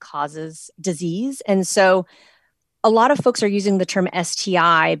actually causes disease. And so a lot of folks are using the term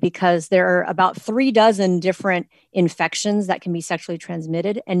STI because there are about 36 different infections that can be sexually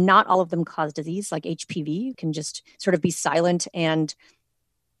transmitted, and not all of them cause disease. Like HPV can just sort of be silent and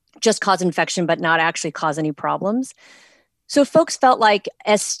just cause infection, but not actually cause any problems. So folks felt like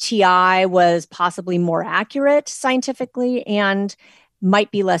STI was possibly more accurate scientifically and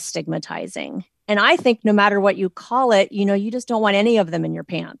might be less stigmatizing. And I think no matter what you call it, you just don't want any of them in your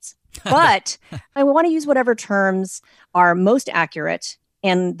pants. But I want to use whatever terms are most accurate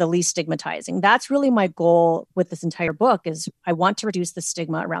and the least stigmatizing. That's really my goal with this entire book is I want to reduce the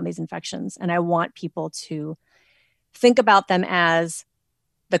stigma around these infections. And I want people to think about them as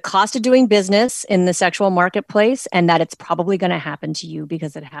the cost of doing business in the sexual marketplace, and that it's probably going to happen to you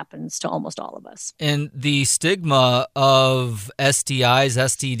because it happens to almost all of us. And the stigma of STIs,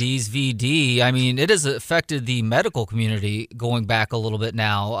 STDs, VD, I mean, it has affected the medical community going back a little bit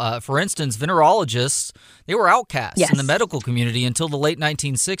now. For instance, venerologists, they were outcasts in the medical community until the late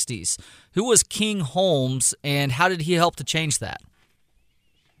 1960s. Who was King Holmes, and how did he help to change that?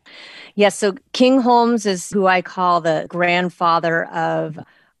 Yes, so King Holmes is who I call the grandfather of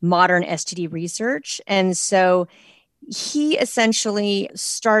modern STD research. And so he essentially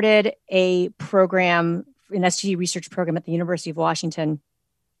started a program, an STD research program at the University of Washington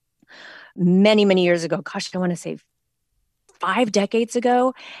many, many years ago. Gosh, I want to say 5 decades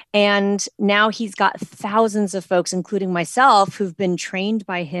ago. And now he's got thousands of folks, including myself, who've been trained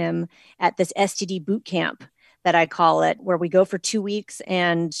by him at this STD boot camp that I call it, where we go for 2 weeks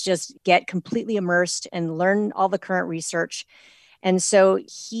and just get completely immersed and learn all the current research. And so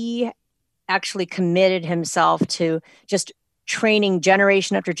he actually committed himself to just training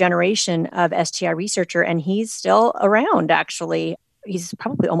generation after generation of STI researcher. And he's still around, actually. He's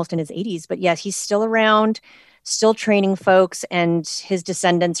probably almost in his 80s, but yes, he's still around, still training folks, and his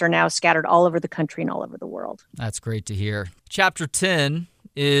descendants are now scattered all over the country and all over the world. That's great to hear. Chapter 10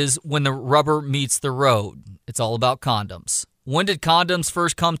 is When the Rubber Meets the Road. It's all about condoms. When did condoms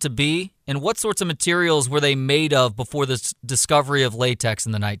first come to be, and what sorts of materials were they made of before the discovery of latex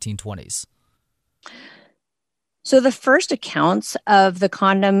in the 1920s? So the first accounts of the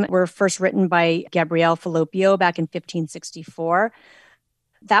condom were first written by Gabriele Falloppio back in 1564.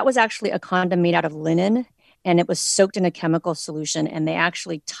 That was actually a condom made out of linen, and it was soaked in a chemical solution, and they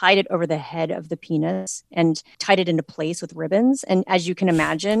actually tied it over the head of the penis and tied it into place with ribbons. And as you can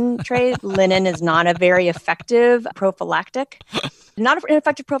imagine, Trey, linen is not a very effective prophylactic. Not an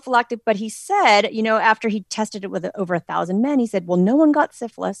effective prophylactic, but he said, after he tested it with over 1,000 men, he said, well, no one got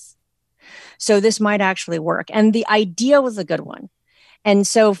syphilis, so this might actually work. And the idea was a good one. And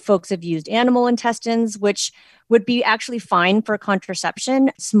so folks have used animal intestines, which would be actually fine for contraception.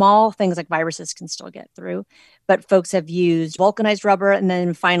 Small things like viruses can still get through, but folks have used vulcanized rubber. And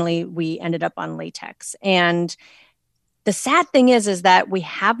then finally, we ended up on latex. And the sad thing is that we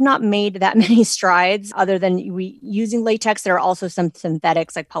have not made that many strides other than using latex. There are also some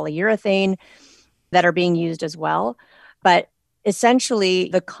synthetics like polyurethane that are being used as well. But essentially,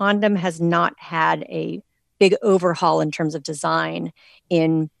 the condom has not had a big overhaul in terms of design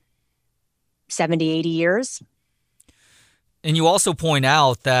in 70, 80 years. And you also point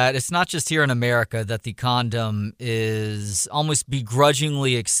out that it's not just here in America that the condom is almost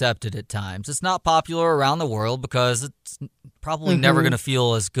begrudgingly accepted at times. It's not popular around the world because it's probably never going to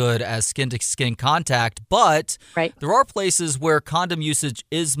feel as good as skin-to-skin contact. But there are places where condom usage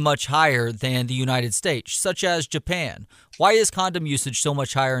is much higher than the United States, such as Japan. Why is condom usage so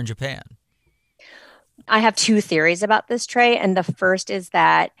much higher in Japan? I have 2 theories about this, Trey. And the first is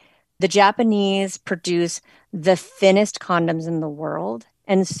that the Japanese produce the thinnest condoms in the world.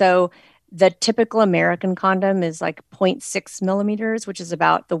 And so the typical American condom is like 0.6 millimeters, which is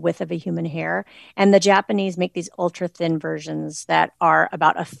about the width of a human hair. And the Japanese make these ultra thin versions that are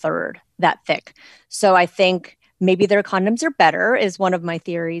about a third that thick. So I think maybe their condoms are better is one of my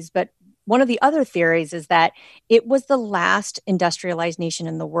theories. But one of the other theories is that it was the last industrialized nation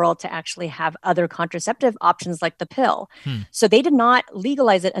in the world to actually have other contraceptive options like the pill. So they did not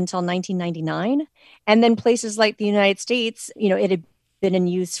legalize it until 1999. And then places like the United States, it had been in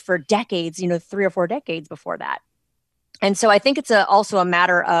use for decades, 3 or 4 decades before that. And so I think it's also a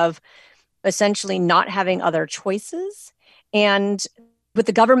matter of essentially not having other choices. And with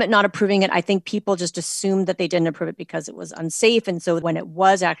the government not approving it, I think people just assumed that they didn't approve it because it was unsafe. And so when it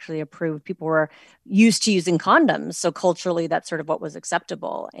was actually approved, people were used to using condoms. So culturally, that's sort of what was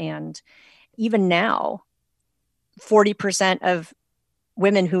acceptable. And even now, 40% of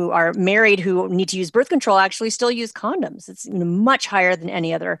women who are married who need to use birth control actually still use condoms. It's much higher than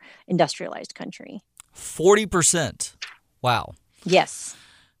any other industrialized country. 40%. Wow. Yes.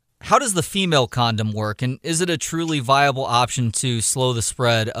 How does the female condom work, and is it a truly viable option to slow the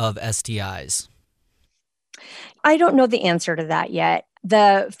spread of STIs? I don't know the answer to that yet.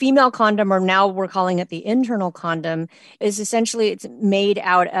 The female condom, or now we're calling it the internal condom, is essentially it's made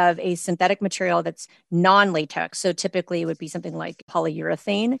out of a synthetic material that's non-latex. So typically it would be something like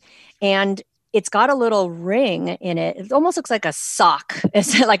polyurethane. And it's got a little ring in it. It almost looks like a sock.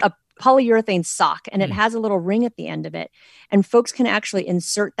 It's like a polyurethane sock, and it has a little ring at the end of it. And folks can actually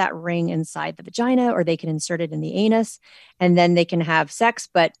insert that ring inside the vagina, or they can insert it in the anus, and then they can have sex.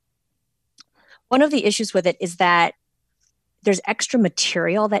 But one of the issues with it is that there's extra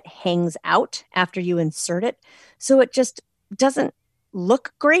material that hangs out after you insert it. So it just doesn't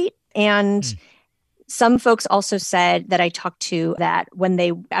look great. And some folks also said that I talked to that when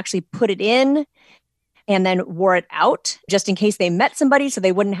they actually put it in and then wore it out, just in case they met somebody, so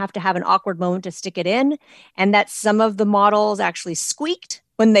they wouldn't have to have an awkward moment to stick it in, and that some of the models actually squeaked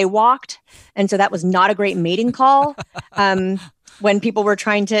when they walked. And so that was not a great mating call when people were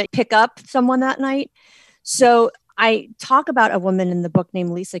trying to pick up someone that night. So I talk about a woman in the book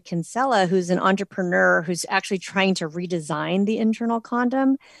named Lisa Kinsella, who's an entrepreneur who's actually trying to redesign the internal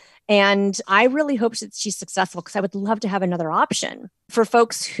condom. And I really hope that she's successful, because I would love to have another option for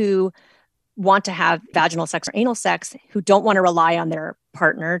folks who want to have vaginal sex or anal sex, who don't want to rely on their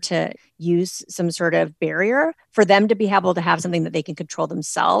partner to use some sort of barrier, for them to be able to have something that they can control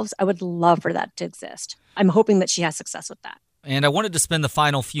themselves. I would love for that to exist. I'm hoping that she has success with that. And I wanted to spend the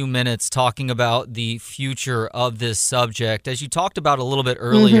final few minutes talking about the future of this subject. As you talked about a little bit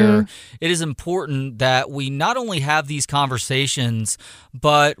earlier, it is important that we not only have these conversations,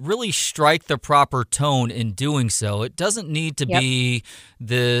 but really strike the proper tone in doing so. It doesn't need to be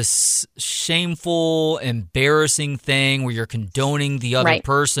this shameful, embarrassing thing where you're condoning the other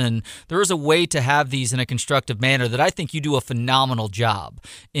person. There is a way to have these in a constructive manner that I think you do a phenomenal job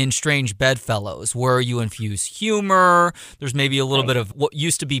in Strange Bedfellows, where you infuse humor. There's maybe a little bit of what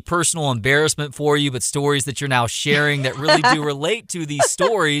used to be personal embarrassment for you, but stories that you're now sharing that really do relate to these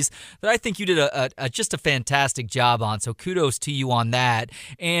stories that I think you did just a fantastic job on. So kudos to you on that.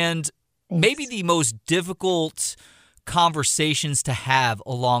 And maybe the most difficult conversations to have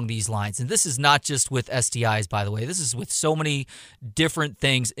along these lines, and this is not just with STIs, by the way, this is with so many different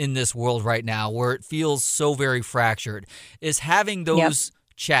things in this world right now where it feels so very fractured, is having those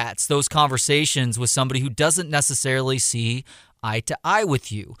chats, those conversations with somebody who doesn't necessarily see eye to eye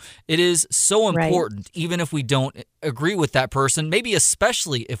with you. It is so important, even if we don't agree with that person, maybe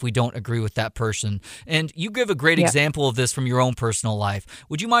especially if we don't agree with that person. And you give a great example of this from your own personal life.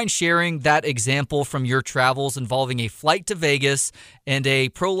 Would you mind sharing that example from your travels involving a flight to Vegas and a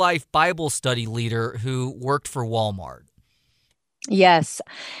pro-life Bible study leader who worked for Walmart? Yes.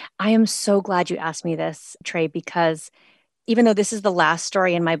 I am so glad you asked me this, Trey, because even though this is the last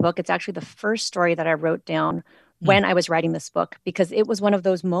story in my book, it's actually the first story that I wrote down when I was writing this book, because it was one of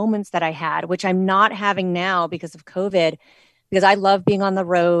those moments that I had, which I'm not having now because of COVID, because I love being on the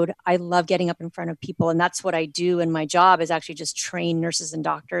road. I love getting up in front of people. And that's what I do. And my job is actually just train nurses and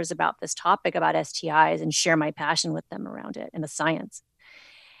doctors about this topic, about STIs, and share my passion with them around it and the science.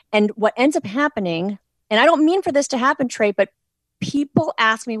 And what ends up happening, and I don't mean for this to happen, Trey, but people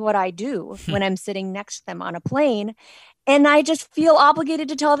ask me what I do when I'm sitting next to them on a plane, and I just feel obligated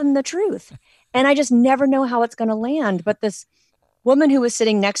to tell them the truth. And I just never know how it's going to land. But this woman who was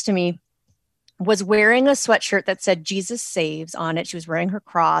sitting next to me was wearing a sweatshirt that said Jesus Saves on it. She was wearing her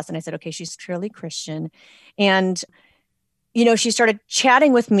cross. And I said, okay, she's clearly Christian. And, you know, she started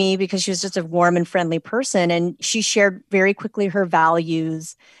chatting with me because she was just a warm and friendly person. And she shared very quickly her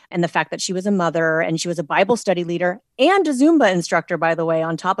values and the fact that she was a mother, and she was a Bible study leader and a Zumba instructor, by the way,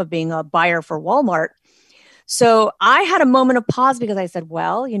 on top of being a buyer for Walmart. So I had a moment of pause, because I said,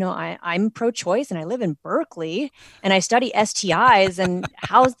 well, you know, I'm pro-choice and I live in Berkeley and I study STIs, and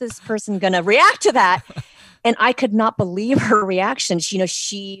how is this person going to react to that? And I could not believe her reaction.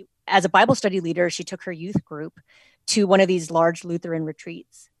 She, as a Bible study leader, she took her youth group to one of these large Lutheran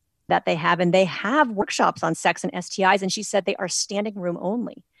retreats that they have, and they have workshops on sex and STIs. And she said they are standing room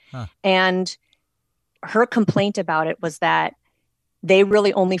only. And her complaint about it was that they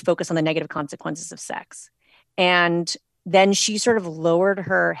really only focus on the negative consequences of sex. And then she sort of lowered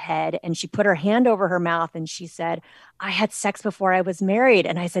her head and she put her hand over her mouth and she said, I had sex before I was married.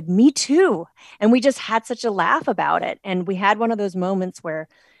 And I said, me too. And we just had such a laugh about it. And we had one of those moments where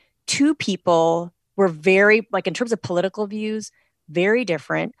two people were very, like in terms of political views, very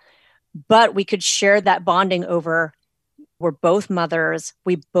different, but we could share that bonding over, we're both mothers.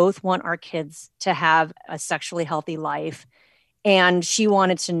 We both want our kids to have a sexually healthy life. And she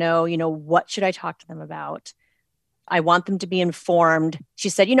wanted to know, you know, what should I talk to them about? I want them to be informed. She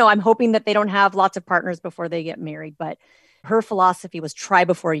said, you know, I'm hoping that they don't have lots of partners before they get married. But her philosophy was try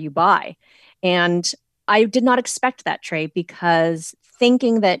before you buy. And I did not expect that, Trey, because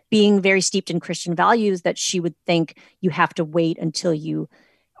thinking that being very steeped in Christian values, that she would think you have to wait until you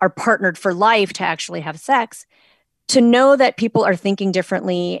are partnered for life to actually have sex. To know that people are thinking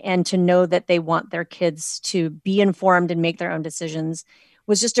differently and to know that they want their kids to be informed and make their own decisions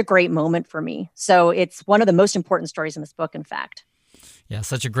was just a great moment for me. So it's one of the most important stories in this book, in fact. Yeah,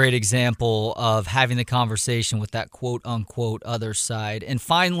 such a great example of having the conversation with that quote-unquote other side. And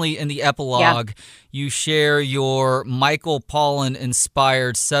finally, in the epilogue, you share your Michael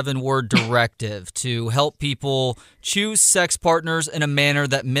Pollan-inspired 7-word directive to help people choose sex partners in a manner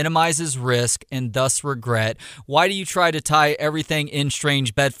that minimizes risk and thus regret. Why do you try to tie everything in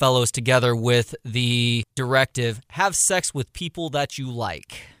Strange Bedfellows together with the directive, have sex with people that you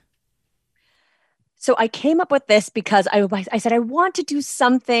like? So I came up with this because I said, I want to do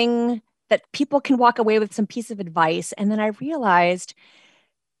something that people can walk away with some piece of advice. And then I realized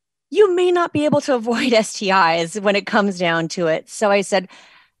you may not be able to avoid STIs when it comes down to it. So I said,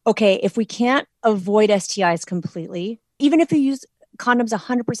 okay, if we can't avoid STIs completely, even if you use condoms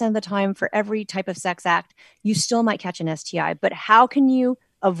 100% of the time for every type of sex act, you still might catch an STI. But how can you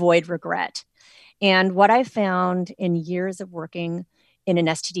avoid regret? And what I found in years of working in an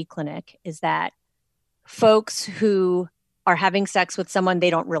STD clinic is that folks who are having sex with someone they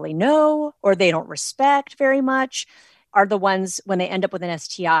don't really know or they don't respect very much are the ones, when they end up with an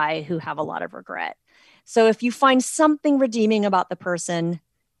STI, who have a lot of regret. So if you find something redeeming about the person,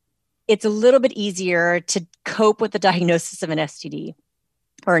 it's a little bit easier to cope with the diagnosis of an STD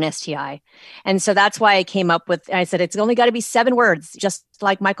or an STI. And so that's why I came up with, I said, it's only got to be 7 words, just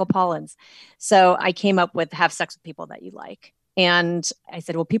like Michael Pollan's. So I came up with have sex with people that you like. And I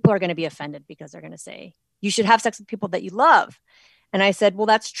said, well, people are going to be offended because they're going to say, you should have sex with people that you love. And I said, well,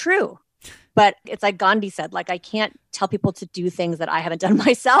 that's true. But it's like Gandhi said, like, I can't tell people to do things that I haven't done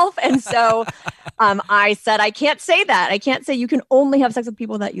myself. And so I said, I can't say that. I can't say you can only have sex with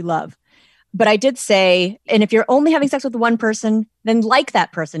people that you love. But I did say, and if you're only having sex with one person, then like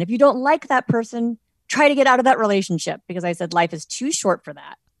that person. If you don't like that person, try to get out of that relationship, because I said life is too short for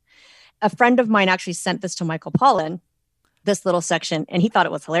that. A friend of mine actually sent this to Michael Pollan, this little section, and he thought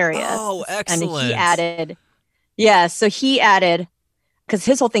it was hilarious. Oh, excellent. And he added, so he added, because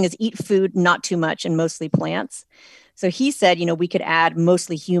his whole thing is eat food, not too much, and mostly plants. So he said, we could add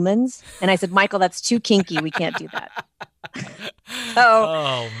mostly humans. And I said, Michael, that's too kinky. We can't do that.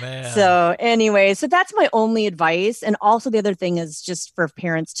 Oh, man. So anyway, so that's my only advice. And also the other thing is just for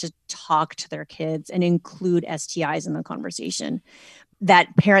parents to talk to their kids and include STIs in the conversation.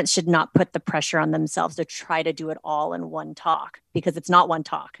 That parents should not put the pressure on themselves to try to do it all in one talk, because it's not one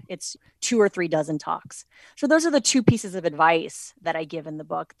talk. It's 2 or 3 dozen talks. So those are the 2 pieces of advice that I give in the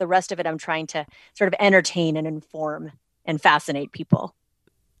book. The rest of it, I'm trying to sort of entertain and inform and fascinate people.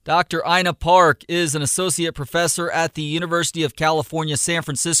 Dr. Ina Park is an associate professor at the University of California, San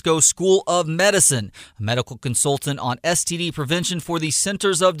Francisco School of Medicine, a medical consultant on STD prevention for the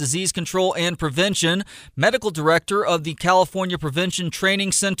Centers of Disease Control and Prevention, medical director of the California Prevention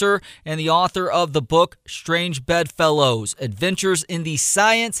Training Center, and the author of the book Strange Bedfellows: Adventures in the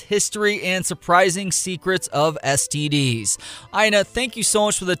Science, History, and Surprising Secrets of STDs. Ina, thank you so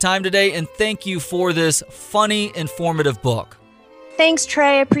much for the time today, and thank you for this funny, informative book. Thanks,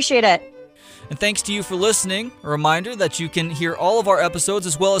 Trey. I appreciate it. And thanks to you for listening. A reminder that you can hear all of our episodes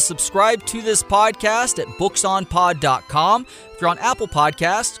as well as subscribe to this podcast at booksonpod.com. If you're on Apple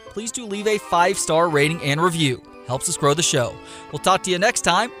Podcasts, please do leave a 5-star rating and review. Helps us grow the show. We'll talk to you next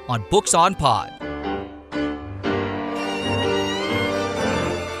time on Books on Pod.